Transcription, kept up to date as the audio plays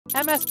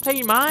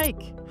MSP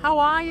Mike, how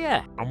are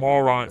you? I'm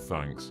alright,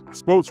 thanks. I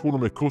spoke to one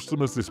of my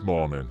customers this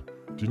morning.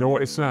 Do you know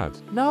what he said?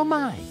 No,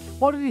 Mike.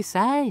 What did he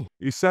say?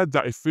 He said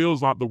that he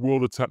feels like the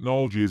world of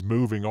technology is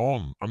moving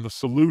on and the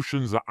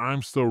solutions that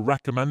I'm still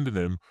recommending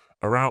him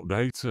are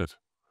outdated.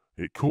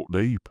 It cut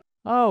deep.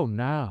 Oh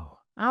no.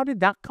 How did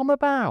that come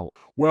about?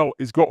 Well,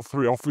 he's got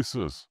 3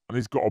 offices and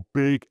he's got a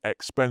big,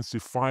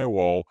 expensive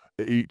firewall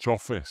at each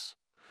office.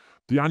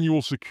 The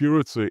annual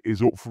security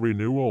is up for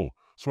renewal,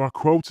 so I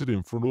quoted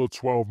him for another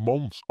 12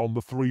 months on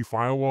the 3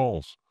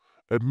 firewalls.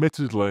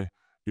 Admittedly,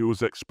 it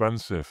was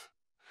expensive.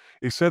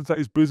 He said that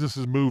his business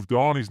has moved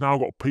on, he's now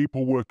got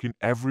people working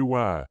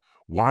everywhere.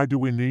 Why do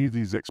we need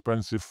these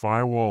expensive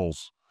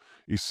firewalls?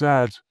 He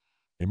said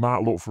he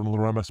might look for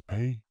another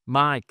MSP.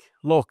 Mike,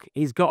 look,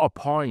 he's got a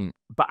point,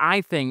 but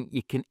I think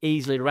you can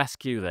easily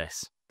rescue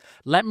this.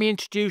 Let me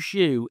introduce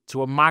you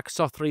to a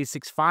Microsoft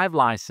 365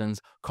 license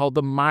called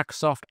the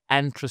Microsoft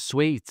Entra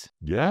Suite.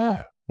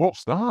 Yeah,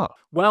 what's that?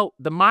 Well,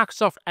 the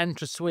Microsoft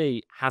Entra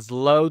Suite has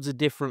loads of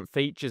different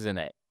features in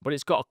it, but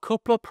it's got a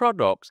couple of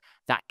products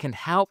that can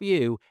help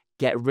you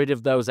get rid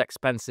of those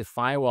expensive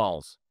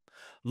firewalls.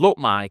 Look,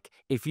 Mike,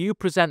 if you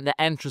present the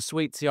Entra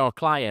Suite to your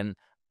client,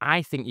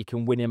 I think you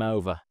can win him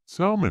over.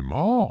 Tell me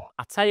more.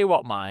 I'll tell you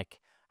what, Mike,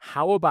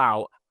 how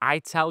about I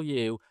tell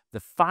you the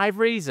 5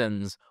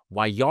 reasons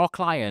why your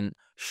client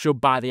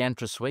should buy the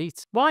Entra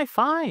Suite? Why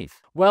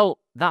 5? Well,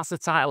 that's the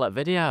title of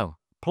the video.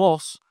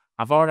 Plus,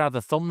 I've already had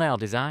the thumbnail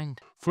designed.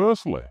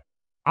 Firstly,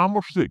 how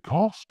much does it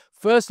cost?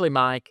 Firstly,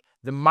 Mike,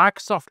 the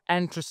Microsoft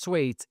Entra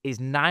Suite is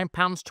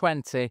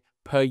 £9.20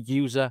 per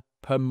user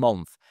per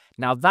month.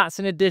 Now, that's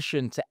in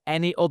addition to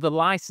any other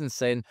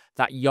licensing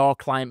that your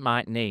client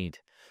might need.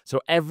 So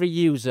every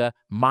user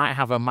might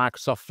have a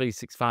Microsoft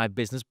 365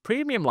 Business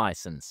Premium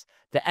license.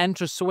 The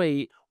Entra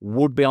Suite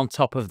would be on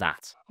top of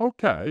that.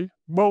 Okay,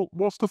 well,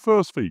 what's the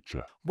first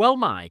feature? Well,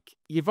 Mike,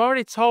 you've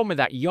already told me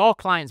that your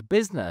client's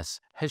business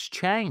has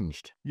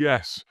changed.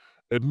 Yes,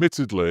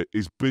 admittedly,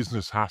 his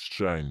business has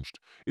changed.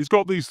 He's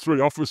got these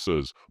 3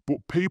 offices, but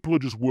people are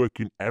just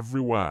working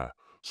everywhere.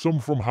 Some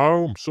from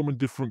home, some in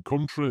different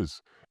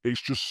countries.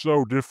 It's just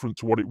so different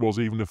to what it was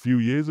even a few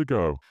years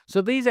ago.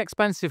 So these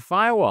expensive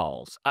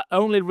firewalls are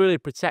only really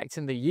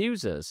protecting the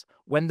users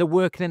when they're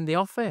working in the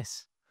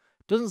office.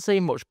 Doesn't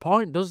seem much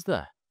point, does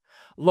there?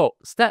 Look,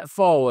 step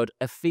forward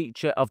a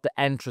feature of the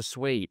Entra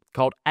Suite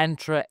called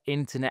Entra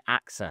Internet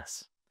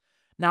Access.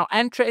 Now,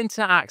 Entra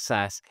Internet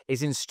Access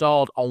is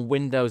installed on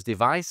Windows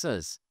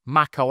devices,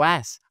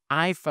 macOS,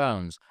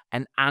 iPhones,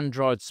 and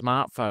Android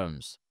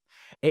smartphones.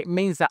 It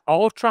means that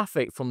all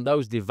traffic from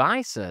those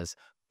devices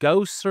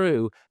goes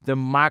through the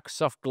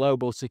Microsoft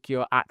Global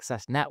Secure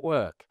Access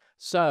Network,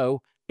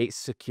 so it's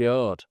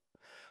secured.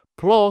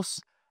 Plus,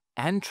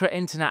 Entra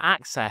Internet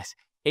Access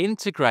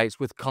integrates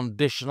with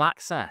conditional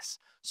access,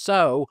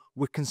 so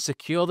we can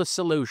secure the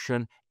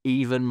solution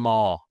even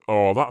more.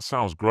 Oh, that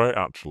sounds great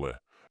actually.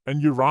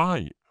 And you're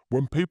right,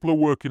 when people are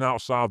working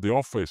outside the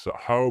office, at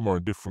home or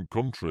in different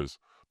countries,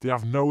 they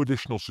have no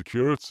additional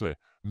security,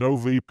 no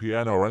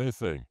VPN or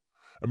anything.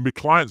 And my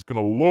client's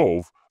going to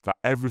love that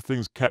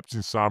everything's kept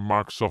inside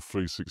Microsoft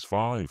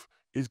 365.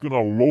 He's going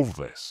to love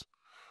this.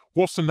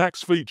 What's the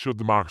next feature of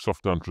the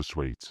Microsoft Entra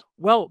Suite?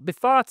 Well,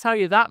 before I tell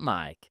you that,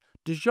 Mike,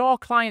 does your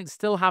client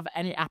still have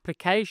any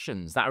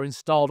applications that are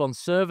installed on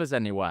servers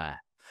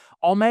anywhere?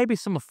 Or maybe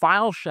some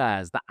file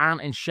shares that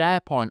aren't in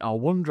SharePoint or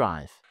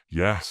OneDrive?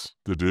 Yes,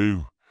 they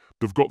do.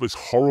 They've got this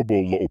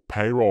horrible little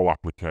payroll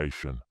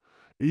application.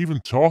 Even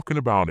talking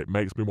about it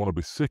makes me want to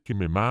be sick in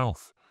my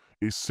mouth.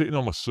 It's sitting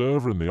on a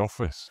server in the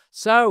office.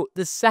 So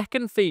the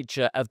second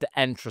feature of the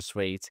Entra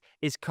Suite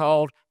is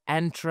called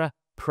Entra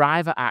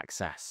Private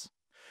Access.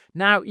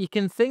 Now, you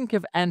can think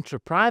of Entra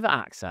Private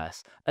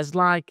Access as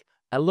like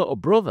a little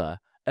brother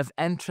of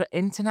Entra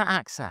Internet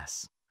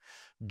Access.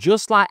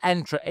 Just like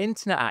Entra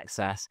Internet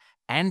Access,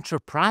 Entra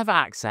Private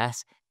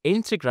Access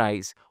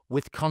integrates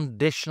with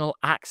conditional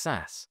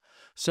access.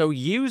 So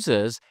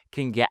users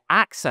can get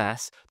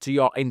access to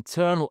your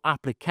internal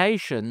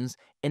applications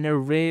in a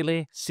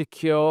really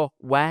secure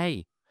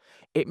way.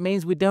 It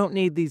means we don't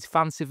need these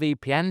fancy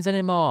VPNs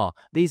anymore,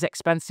 these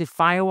expensive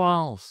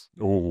firewalls.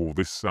 Oh,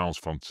 this sounds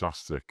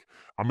fantastic.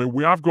 I mean,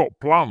 we have got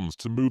plans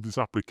to move this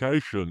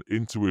application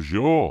into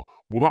Azure.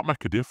 Will that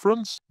make a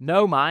difference?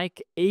 No,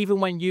 Mike, even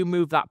when you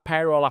move that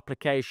payroll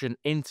application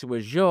into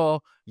Azure,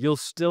 you'll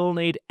still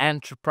need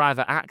Entra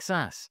Private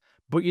Access.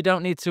 But you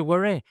don't need to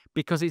worry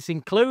because it's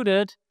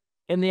included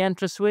in the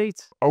Entra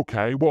Suite.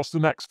 Okay, what's the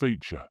next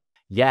feature?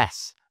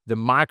 Yes, the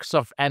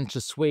Microsoft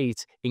Entra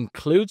Suite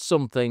includes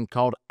something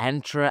called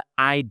Entra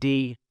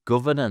ID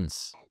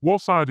Governance.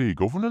 What's ID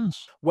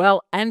Governance?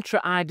 Well, Entra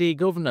ID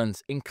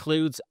Governance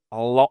includes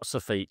lots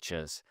of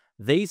features.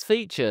 These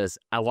features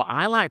are what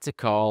I like to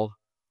call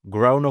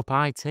grown-up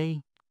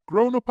IT.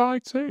 Grown-up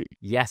IT?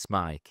 Yes,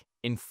 Mike.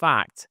 In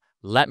fact,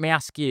 let me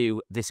ask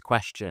you this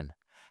question.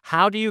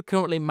 How do you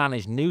currently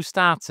manage new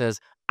starters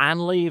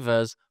and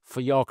leavers for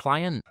your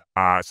client?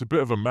 It's a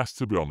bit of a mess,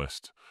 to be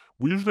honest.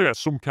 We usually get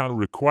some kind of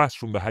request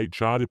from the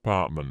HR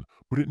department,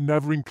 but it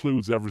never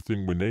includes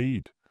everything we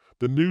need.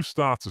 The new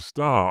starter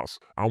starts,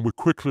 and we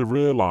quickly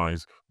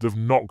realise they've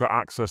not got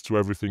access to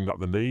everything that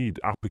they need,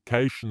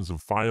 applications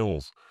and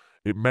files.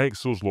 It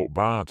makes us look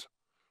bad.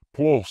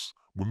 Plus,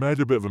 we made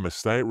a bit of a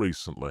mistake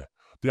recently.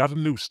 They had a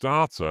new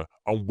starter,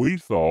 and we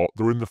thought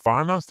they were in the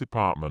finance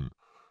department,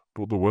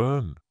 but they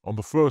weren't. On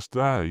the first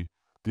day,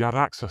 they had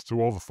access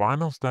to all the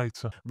finance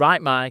data.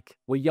 Right, Mike.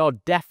 Well, you're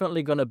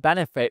definitely going to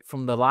benefit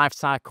from the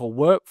lifecycle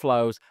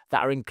workflows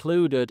that are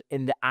included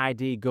in the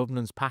ID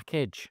governance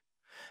package.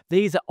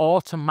 These are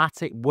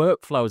automatic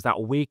workflows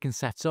that we can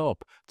set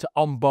up to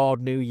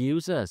onboard new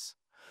users.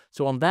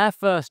 So on their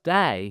first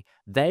day,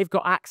 they've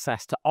got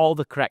access to all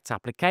the correct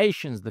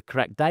applications, the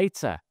correct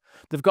data.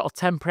 They've got a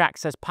temporary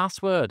access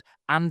password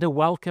and a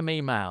welcome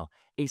email.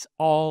 It's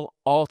all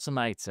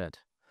automated.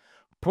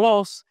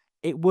 Plus,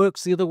 it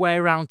works the other way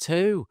around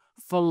too,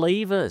 for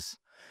leavers.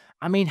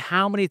 I mean,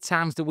 how many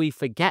times do we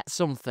forget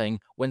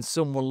something when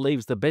someone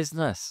leaves the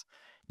business?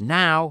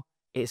 Now,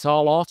 it's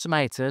all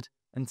automated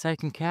and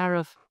taken care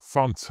of.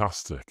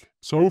 Fantastic.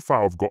 So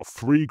far, I've got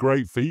 3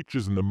 great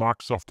features in the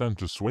Microsoft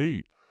Entra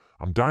suite.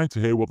 I'm dying to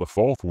hear what the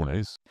 4th one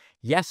is.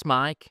 Yes,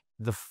 Mike.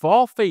 The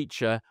 4th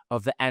feature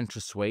of the Entra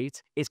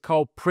suite is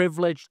called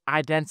Privileged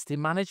Identity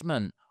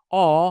Management,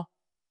 or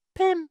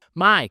PIM.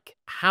 Mike,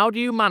 how do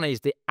you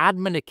manage the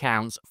admin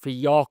accounts for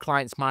your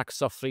client's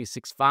Microsoft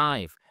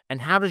 365?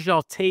 And how does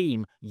your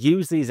team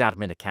use these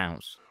admin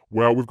accounts?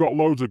 Well, we've got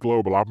loads of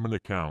global admin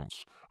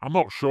accounts. I'm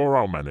not sure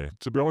how many.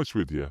 To be honest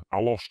with you,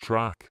 I lost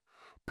track.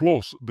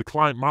 Plus, the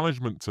client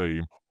management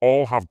team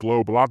all have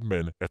global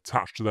admin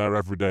attached to their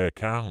everyday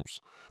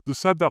accounts. They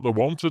said that they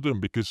wanted them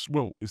because,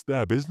 well, it's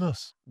their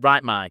business.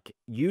 Right, Mike.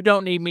 You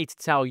don't need me to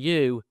tell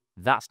you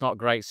that's not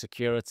great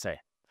security.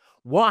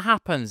 What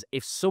happens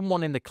if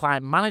someone in the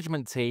client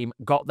management team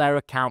got their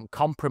account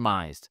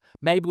compromised,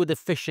 maybe with a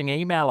phishing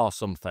email or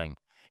something?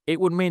 It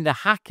would mean the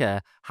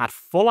hacker had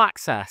full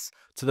access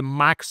to the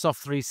Microsoft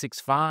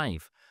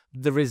 365.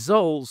 The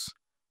results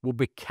would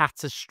be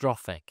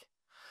catastrophic.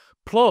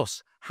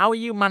 Plus, how are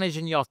you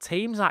managing your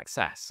team's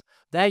access?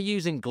 They're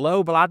using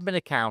global admin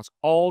accounts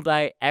all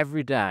day,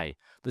 every day.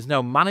 There's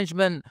no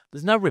management,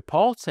 there's no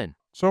reporting.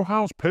 So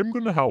how's PIM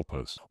going to help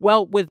us?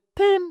 Well, with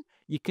PIM,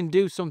 you can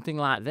do something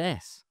like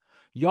this.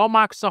 Your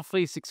Microsoft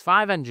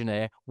 365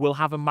 engineer will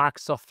have a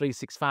Microsoft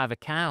 365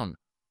 account,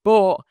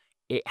 but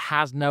it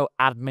has no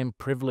admin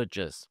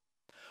privileges.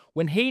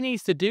 When he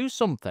needs to do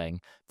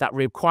something that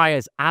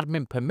requires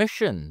admin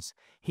permissions,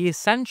 he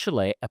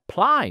essentially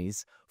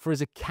applies for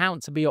his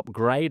account to be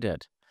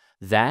upgraded.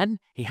 Then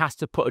he has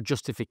to put a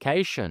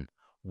justification.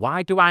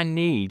 Why do I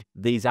need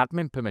these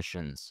admin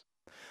permissions?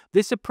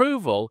 This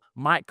approval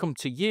might come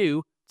to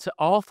you to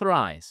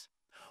authorize.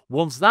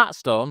 Once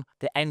that's done,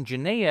 the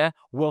engineer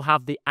will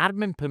have the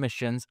admin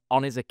permissions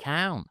on his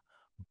account,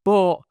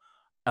 but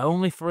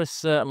only for a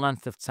certain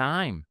length of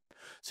time.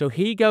 So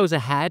he goes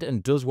ahead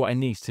and does what he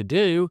needs to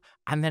do,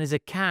 and then his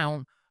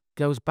account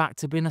goes back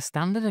to being a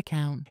standard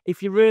account.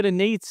 If you really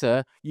need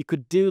to, you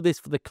could do this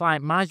for the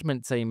client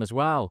management team as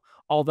well,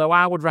 although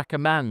I would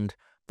recommend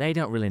they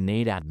don't really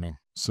need admin.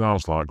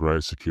 Sounds like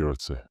great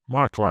security.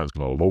 My client's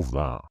going to love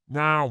that.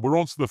 Now, we're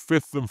on to the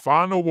 5th and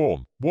final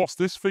one. What's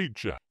this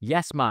feature?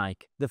 Yes,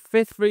 Mike. The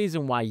 5th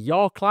reason why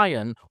your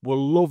client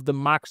will love the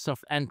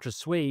Microsoft Entra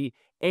suite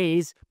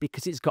is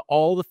because it's got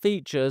all the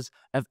features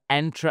of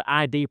Entra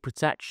ID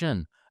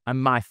protection.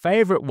 And my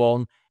favorite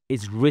one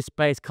is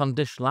risk-based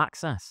conditional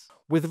access.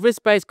 With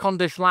risk-based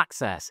conditional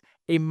access,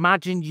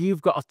 imagine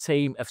you've got a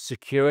team of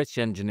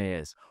security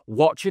engineers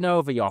watching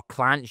over your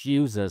client's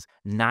users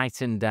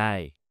night and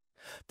day.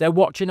 They're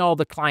watching all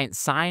the client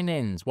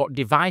sign-ins, what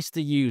device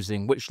they're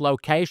using, which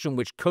location,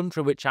 which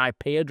country, which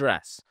IP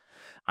address.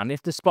 And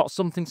if they spot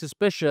something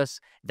suspicious,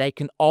 they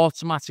can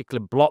automatically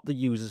block the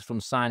users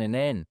from signing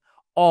in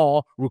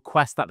or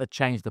request that they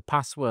change the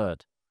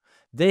password.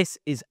 This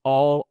is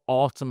all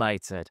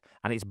automated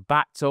and it's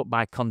backed up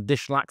by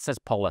conditional access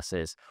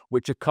policies,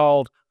 which are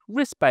called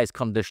risk-based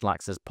conditional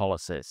access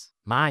policies.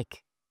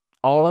 Mike,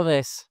 all of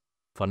this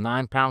for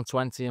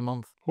 £9.20 a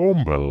month.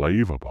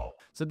 Unbelievable.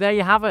 So there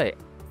you have it.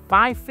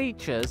 5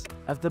 features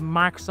of the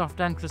Microsoft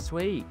Entra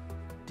suite.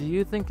 Do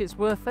you think it's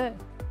worth it?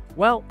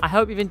 Well, I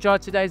hope you've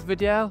enjoyed today's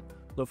video.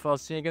 Look forward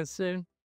to seeing you again soon.